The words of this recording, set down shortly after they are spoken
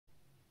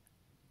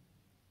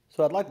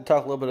So I'd like to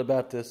talk a little bit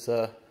about this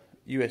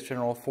U.S.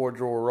 General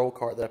 4-drawer roll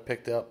cart that I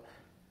picked up.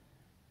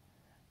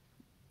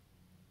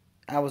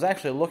 I was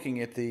actually looking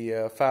at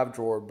the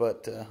 5-drawer,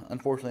 but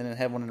unfortunately I didn't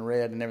have one in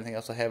red, and everything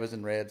else I have is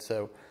in red,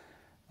 so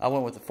I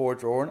went with the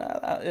 4-drawer,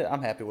 and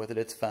I'm happy with it.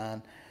 It's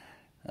fine.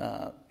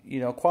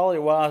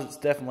 Quality-wise, it's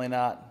definitely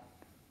not,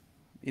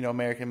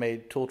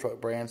 American-made tool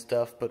truck brand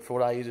stuff, but for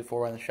what I use it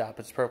for around the shop,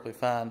 it's perfectly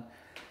fine.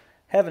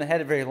 Haven't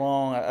had it very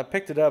long. I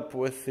picked it up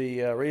with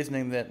the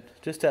reasoning that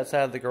just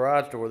outside the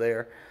garage door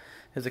there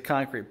is a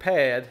concrete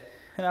pad,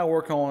 and I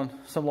work on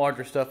some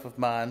larger stuff of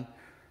mine,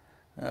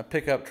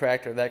 pickup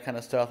tractor, that kind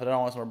of stuff that I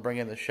don't always want to bring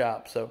in the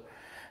shop. So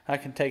I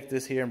can take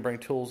this here and bring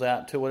tools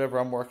out to whatever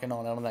I'm working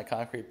on out on that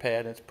concrete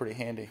pad. It's pretty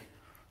handy.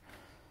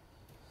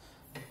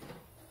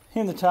 Here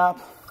in the top,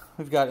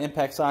 we've got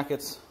impact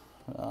sockets.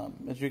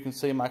 As you can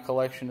see, my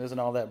collection isn't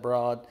all that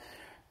broad.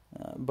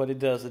 But it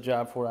does the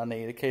job for what I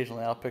need.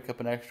 Occasionally I'll pick up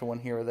an extra one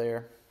here or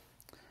there.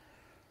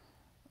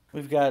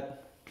 We've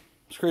got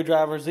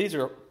screwdrivers. These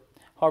are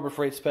Harbor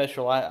Freight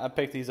Special. I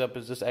picked these up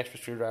as just extra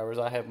screwdrivers.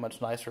 I have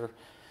much nicer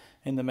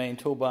in the main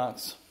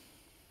toolbox.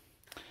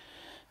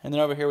 And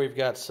then over here we've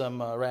got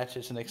some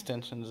ratchets and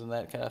extensions and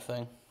that kind of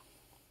thing.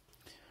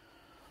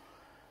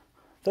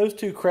 Those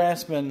two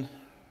Craftsman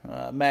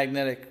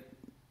magnetic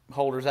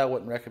holders I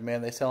wouldn't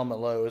recommend. They sell them at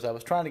Lowe's. I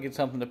was trying to get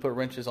something to put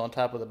wrenches on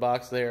top of the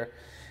box there,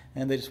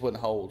 and they just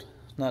wouldn't hold.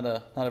 Not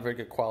a very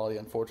good quality,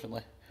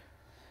 unfortunately.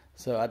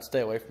 So I'd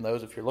stay away from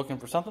those if you're looking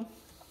for something.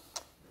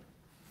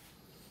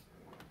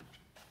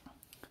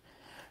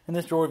 In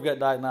this drawer we've got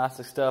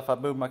diagnostic stuff.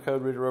 I've moved my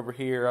code reader over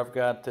here. I've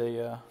got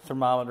a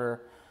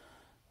thermometer,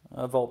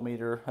 a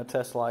voltmeter, a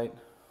test light,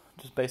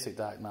 just basic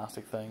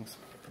diagnostic things.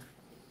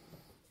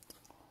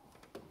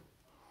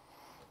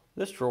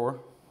 This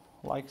drawer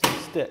likes to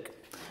stick.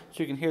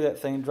 So you can hear that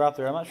thing drop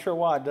there. I'm not sure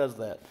why it does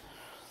that.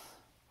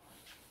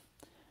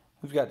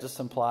 We've got just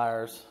some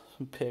pliers,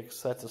 some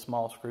picks. That's a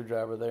small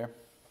screwdriver there.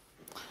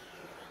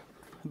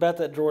 About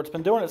that drawer, it's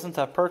been doing it since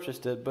I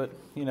purchased it, but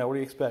what do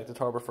you expect? It's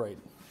Harbor Freight.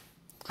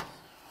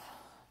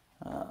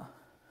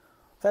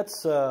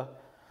 That's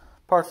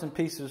parts and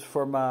pieces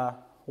for my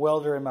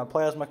welder and my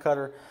plasma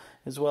cutter,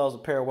 as well as a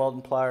pair of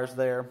welding pliers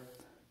there.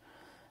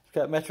 It's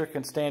got metric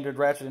and standard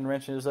ratchet and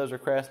wrenches. Those are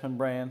Craftsman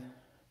brand.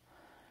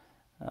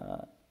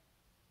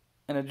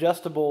 An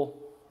adjustable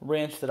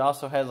wrench that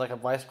also has like a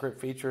vice grip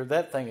feature.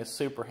 That thing is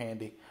super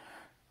handy.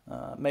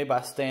 Made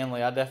by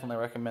Stanley. I definitely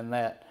recommend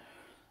that.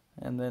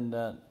 And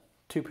then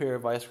 2 pair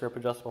of vice grip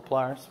adjustable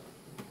pliers.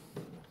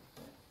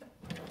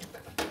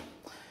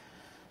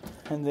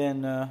 And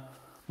then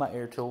my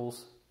air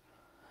tools.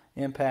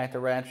 Impact, a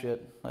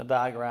ratchet, a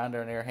die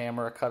grinder, an air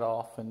hammer, a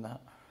cutoff, and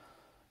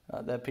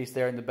that piece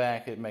there in the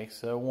back, it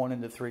makes 1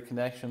 into 3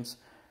 connections.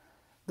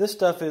 This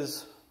stuff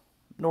is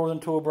Northern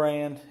Tool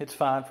brand. It's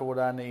fine for what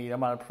I need.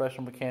 I'm not a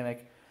professional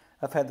mechanic.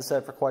 I've had the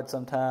set for quite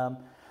some time.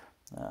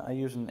 I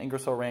use an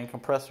Ingersoll Rand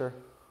compressor.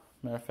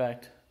 Matter of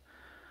fact,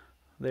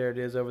 there it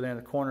is over there in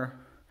the corner.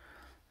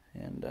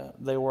 And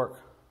they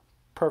work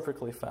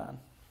perfectly fine.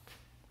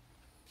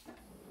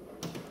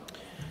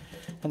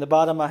 In the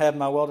bottom I have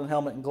my welding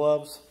helmet and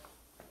gloves.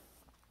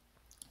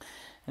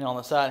 And on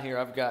the side here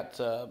I've got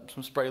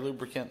some spray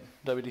lubricant,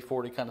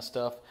 WD-40 kind of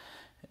stuff.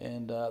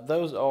 And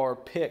those are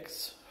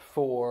picks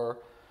for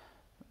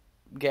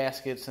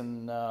gaskets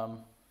and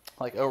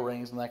like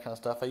O-rings and that kind of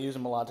stuff. I use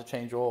them a lot to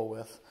change oil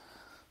with.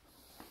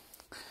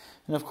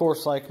 And of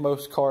course, like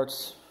most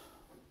carts,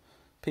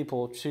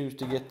 people choose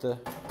to get the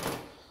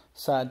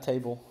side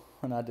table,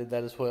 and I did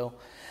that as well.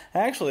 I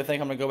actually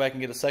think I'm going to go back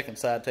and get a second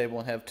side table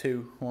and have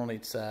 2, one on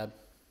each side.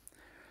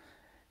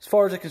 As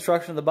far as the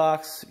construction of the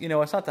box,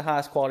 it's not the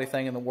highest quality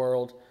thing in the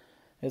world,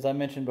 as I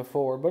mentioned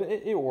before, but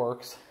it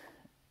works.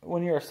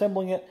 When you're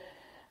assembling it,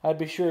 I'd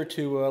be sure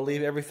to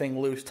leave everything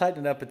loose,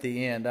 tighten it up at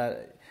the end.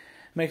 It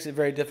makes it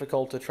very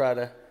difficult to try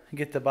to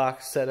get the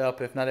box set up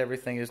if not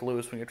everything is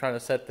loose when you're trying to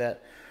set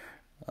that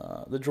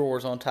the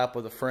drawers on top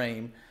of the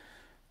frame.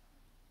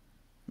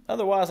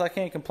 Otherwise, I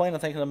can't complain. I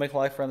think it'll make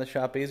life around the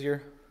shop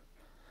easier.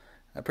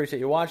 I appreciate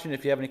you watching.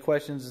 If you have any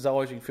questions, as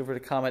always, you can feel free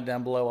to comment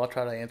down below. I'll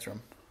try to answer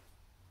them.